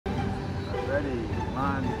Ready?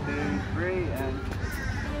 1, 2, 3, and...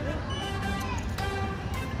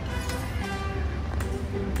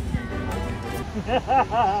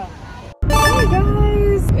 Hey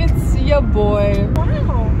guys, it's your boy.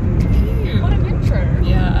 Wow, what an intro.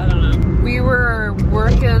 Yeah, I don't know. We were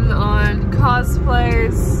working on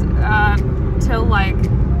cosplays till like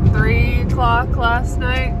 3 o'clock last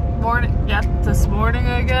night. This morning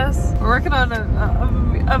I guess. We're working on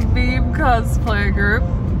a meme cosplay group.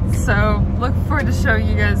 So look forward to showing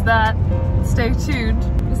you guys that. Stay tuned.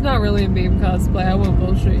 It's not really a meme cosplay, I won't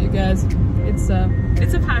bullshit you guys. It's a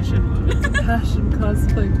passion one. It's a passion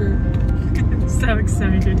cosplay group. I'm so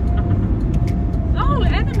excited. Oh,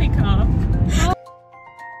 enemy car.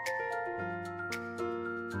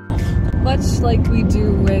 Much like we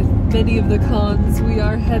do with many of the cons, we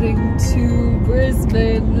are heading to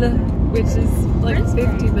Brisbane, which is like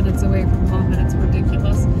 50 minutes away from home, and it's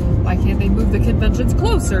ridiculous. Why can't they move the conventions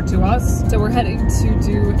closer to us? So we're heading to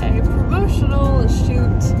do a promotional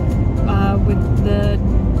shoot with the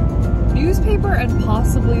newspaper and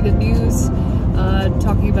possibly the news,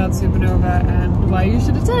 talking about Supanova and why you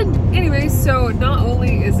should attend. Anyway, so not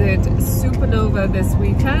only is it Supanova this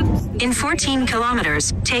weekend. In 14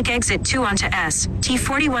 kilometers, take exit 2 onto S,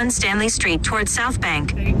 T41 Stanley Street towards South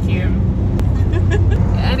Bank. Thank you.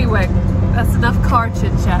 Anyway, that's enough car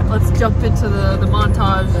chit chat. Let's jump into the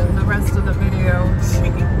montage and the rest of the video.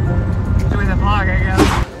 Enjoy the vlog, I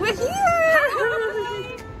guess. We're here!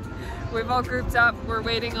 We've all grouped up. We're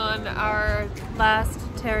waiting on our last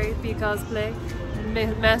Terry B cosplay.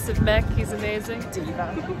 Massive mech, he's amazing.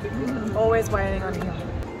 Diva. Always waiting on him.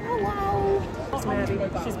 Hello. It's Maddie.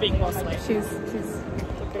 She's being bossy. She's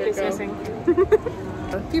missing.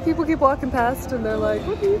 A few people keep walking past and they're like,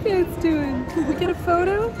 what are you guys doing? Can we get a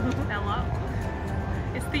photo? Hello.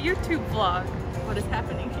 It's the YouTube vlog. What is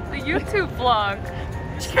happening? The YouTube vlog.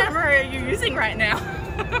 Which camera are you using right now?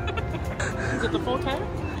 Is it the 4K?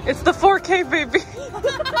 It's the 4K, baby.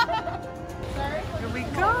 Here we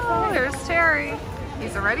go. There's Terry.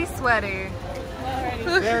 He's already sweaty.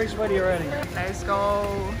 Very sweaty already. Let's go.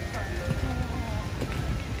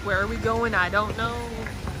 Where are we going? I don't know.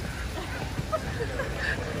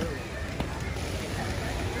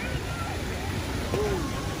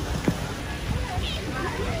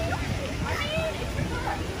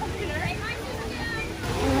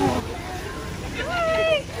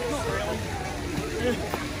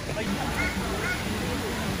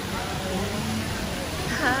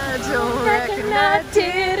 I don't reckon I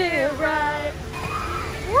did it right.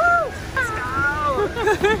 Woo! Let's go!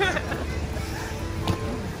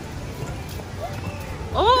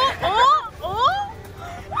 oh!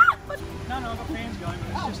 No, the fan's going, but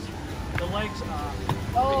it's just the legs are.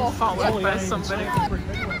 Followed by somebody.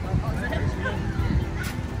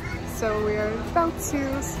 So we are about to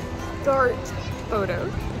start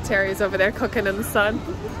photo. Terry's over there cooking in the sun.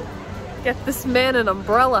 Get this man an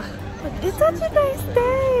umbrella. It's such a nice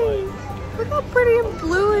day. Look how pretty and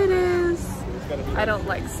blue it is. I don't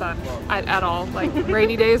like sun at all. Like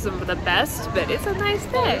rainy days are the best, but it's a nice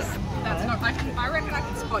day. That's not. I reckon I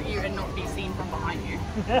can spot you and not be seen from behind you.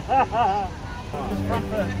 Like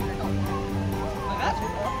that?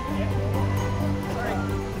 Sorry.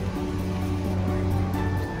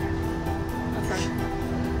 Okay.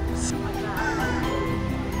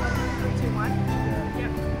 3, 2, 1.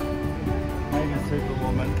 Yep. Maybe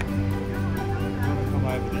Superwoman. You want to come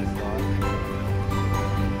over this side?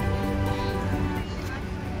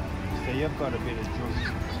 So you've got a bit of juice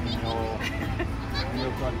in your...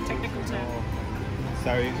 You've got Technical term.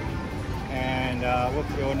 So, and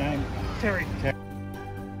what's your name? Terry.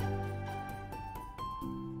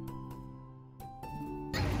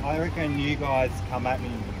 I reckon you guys come at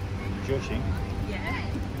me joshing. Yeah.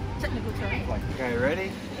 Technical term. Like, okay,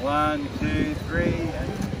 ready? 1, 2, 3,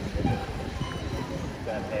 and...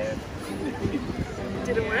 That hair.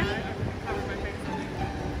 Did it work?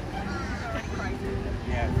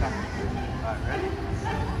 Yeah, come. Alright, ready?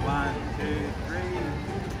 1, 2, 3.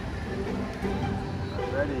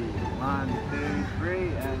 Ready? 1, 2, 3,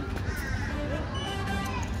 and...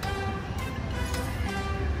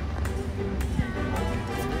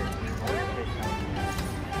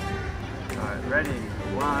 Alright, ready?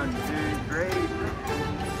 1, 2, 3.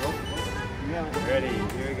 Oh, yeah. Ready?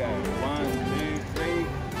 Here we go. 1, 2, 3.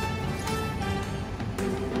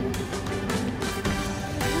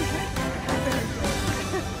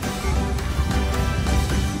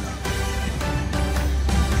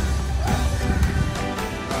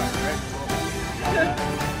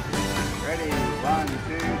 Ready? 1, 2,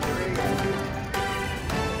 3.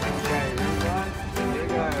 Okay, everyone. Here we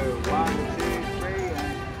go. 1, 2, 3.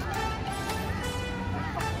 And...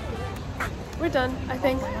 We're done, I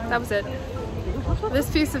think. That was it. This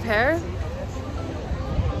piece of hair,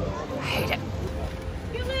 I hate it.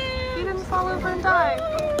 He didn't fall over and die.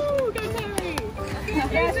 Go Terry!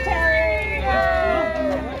 Yes, Terry!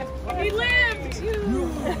 He lived!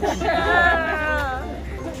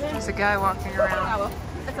 There's a guy walking around.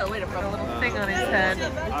 That's a way to Got a little thing on his head.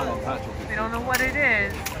 We don't know what it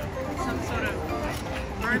is. Some sort of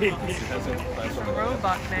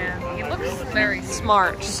robot man. He looks very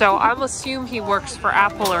smart, so I'll assume he works for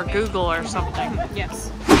Apple or Google or something. Yes.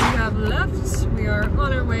 We have left. We are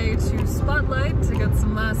on our way to Spotlight to get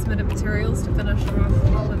some last minute materials to finish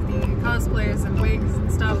off all of the cosplays and wigs and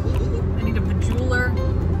stuff. I need a bejeweler.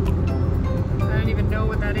 I don't even know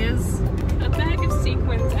what that is. A bag of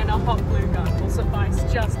sequins and a hot glue gun will suffice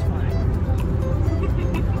just fine.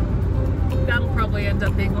 That'll probably end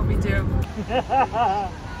up being what we do.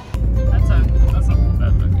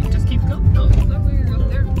 You just keep going. Oh,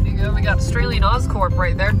 there you go. We got Australian Oscorp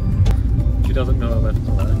right there. She doesn't know left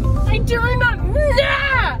or right. I do not.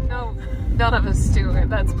 Nah! No, none of us do it.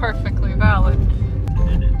 That's perfectly valid.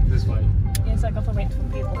 This way. Yes, I got to wait for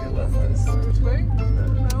people. Which way?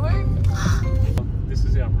 That way? This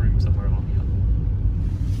is our room somewhere along here.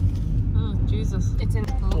 Oh, Jesus. It's in.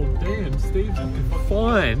 Oh damn, Steve,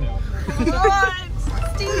 fine. What?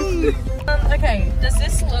 Steve! Okay, does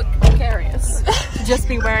this look precarious? To just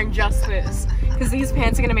be wearing just this? Because these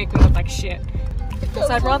pants are gonna make me look like shit. So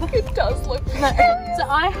I'd rather. It does look So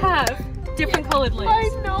I have different colored legs. I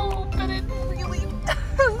know, but it really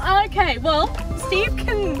does. Okay, well, Steve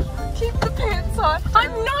can Keep the pants on.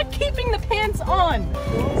 I'm not keeping the pants on.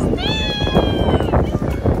 Steve!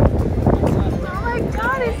 Oh my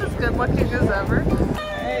god, he's as good looking as ever.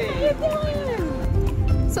 Hey.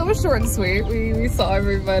 So it was short and sweet. We saw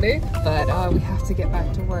everybody, but we have to get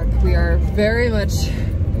back to work. We are very much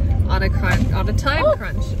on a time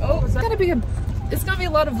crunch. Oh, it's gonna be a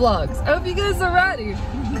lot of vlogs. I hope you guys are ready,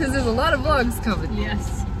 because there's a lot of vlogs coming.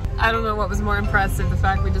 Yes. I don't know what was more impressive, the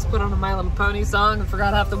fact we just put on a My Little Pony song and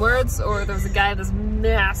forgot half the words, or there was a guy in this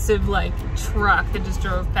massive like truck that just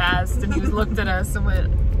drove past and he just looked at us and went,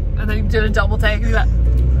 and then he did a double take and he's like,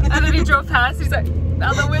 and then he drove past, he's like,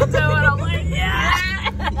 out the window, and I'm like, yeah!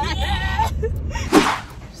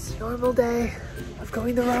 Just a normal day of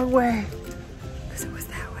going the wrong way, because it was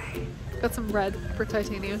that way. Got some red for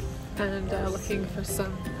titanium and looking for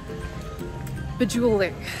some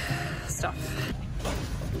bejeweling stuff.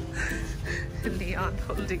 Neon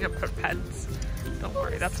holding up her pants. Don't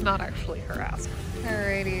worry, that's not actually her ass.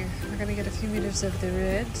 Alrighty, we're gonna get a few meters of the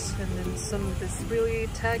red and then some of this really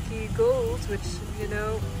tacky gold, which, you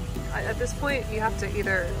know, at this point you have to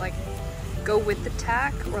either like go with the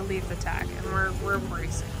tack or leave the tack, and we're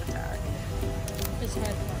embracing the tack. Just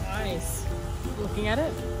had my eyes looking at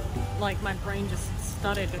it, like my brain just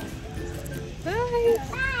started. Bye!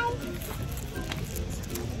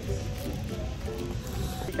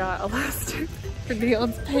 We got elastic for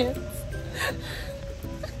Neon's pants.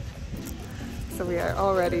 So we are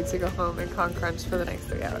all ready to go home and con crunch for the next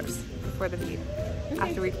 3 hours before the meet,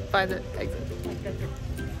 after we find the exit.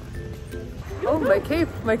 Oh, my cape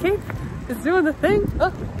is doing the thing.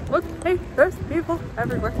 Oh, look, hey, there's people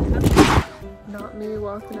everywhere. Not me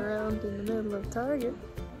walking around in the middle of Target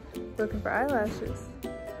looking for eyelashes.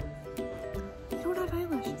 You don't have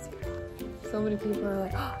eyelashes here. So many people are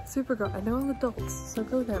like, oh, Supergirl, and they're all adults, so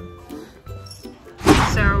go them.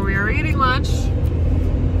 So we are eating lunch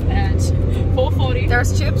at 4:40.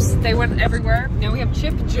 There's chips, they went everywhere. Now we have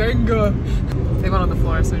chip Jenga. They went on the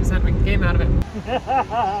floor, so we just had to make a game out of it.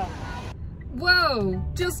 Whoa,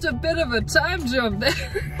 just a bit of a time jump there.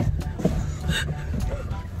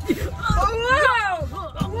 Oh, wow!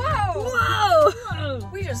 Whoa! Whoa!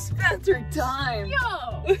 We just spent through time. Yo!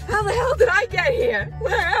 How the hell did I get here?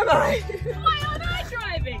 Where am I? Why aren't I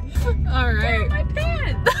driving? All Where right. are my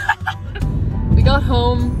pants? We got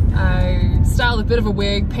home, I styled a bit of a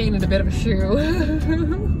wig, painted a bit of a shoe.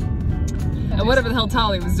 And whatever the hell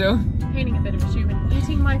Tali was doing. Painting a bit of a shoe and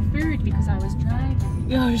eating my food because I was driving.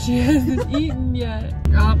 Oh, she hasn't eaten yet.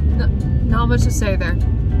 Not much to say there.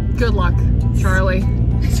 Good luck, Charlie. We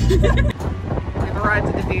have arrived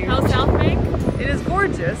at the beach. How's South Bank? It is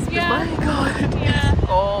gorgeous. Yeah. My God. Yeah.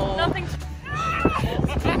 Oh. Nothing.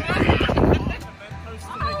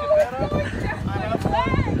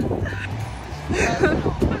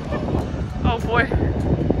 Oh boy.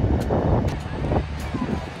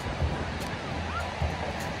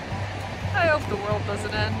 I hope the world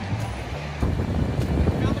doesn't end.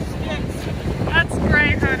 That's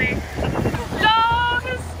great, honey. No,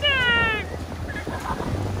 the stick!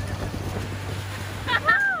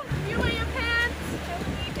 You wear your pants.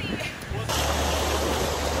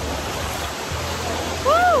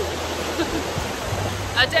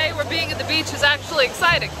 a day where being at the beach is actually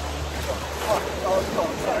exciting.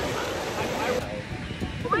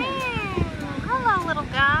 Hello, little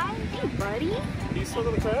guy. Hey, buddy. You still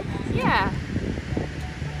got the crab? Yeah.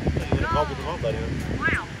 You would have gobbled them up by now.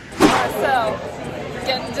 Wow. So,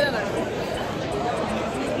 getting dinner.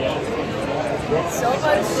 So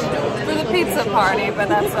much for the pizza party, but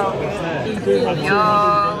that's all good.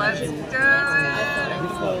 Yo, let's do it.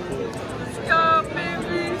 Let's go,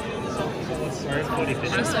 baby.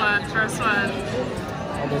 First one.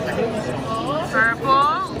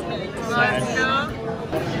 Purple. Let's go.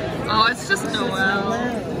 Oh, it's just Noel.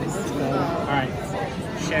 Alright,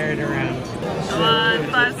 share it around. Come on,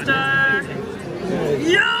 5-star.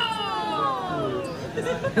 Yo!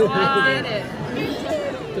 Come on.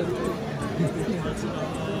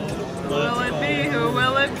 Who will it be? Who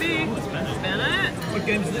will it be? Spin it. What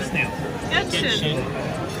game is this now? Genshin.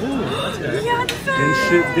 Ooh, that's good.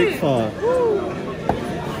 Genshin. Big far.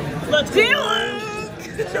 Let's go!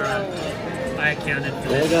 I counted for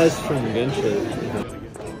That guy's from Genshin.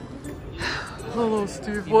 Hello,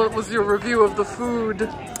 Steve. What was your review of the food?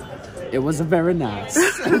 It was very nice.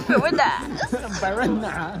 Very nice. Very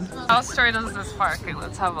nice. How straight is this parking?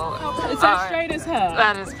 Let's have a look. It's as straight as her.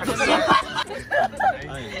 That is pretty straight.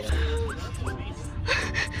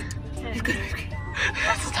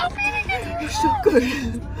 Stop eating it. You're so good.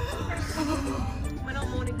 We're not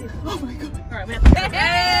morning people. Oh my god. Alright,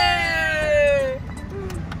 Hey!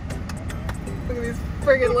 Look at these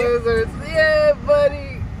friggin' losers. Yeah,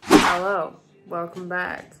 buddy. Hello. Welcome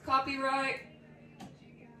back. Copyright.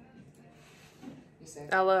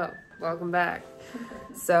 Hello. Welcome back.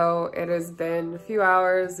 So it has been a few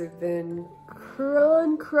hours. We've been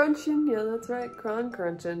crunching. Yeah, that's right.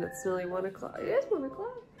 Crunching. It's nearly 1 o'clock. It is 1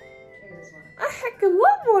 o'clock. I heckin'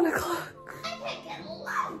 love 1 o'clock.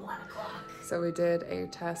 So we did a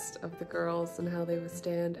test of the girls and how they would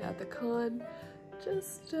stand at the con.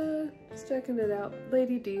 Just checking it out.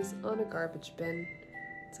 Lady D's on a garbage bin.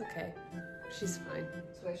 It's okay. She's fine.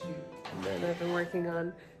 And then I've been working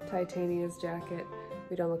on Titania's jacket.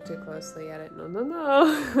 We don't look too closely at it. No.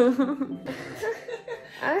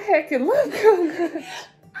 I heckin' love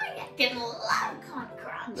Con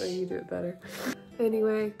Crunch. No, you do it better.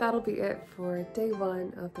 Anyway, that'll be it for day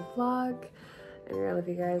 1 of the vlog. And I love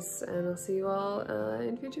you guys, and I'll see you all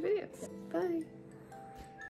in future videos. Bye.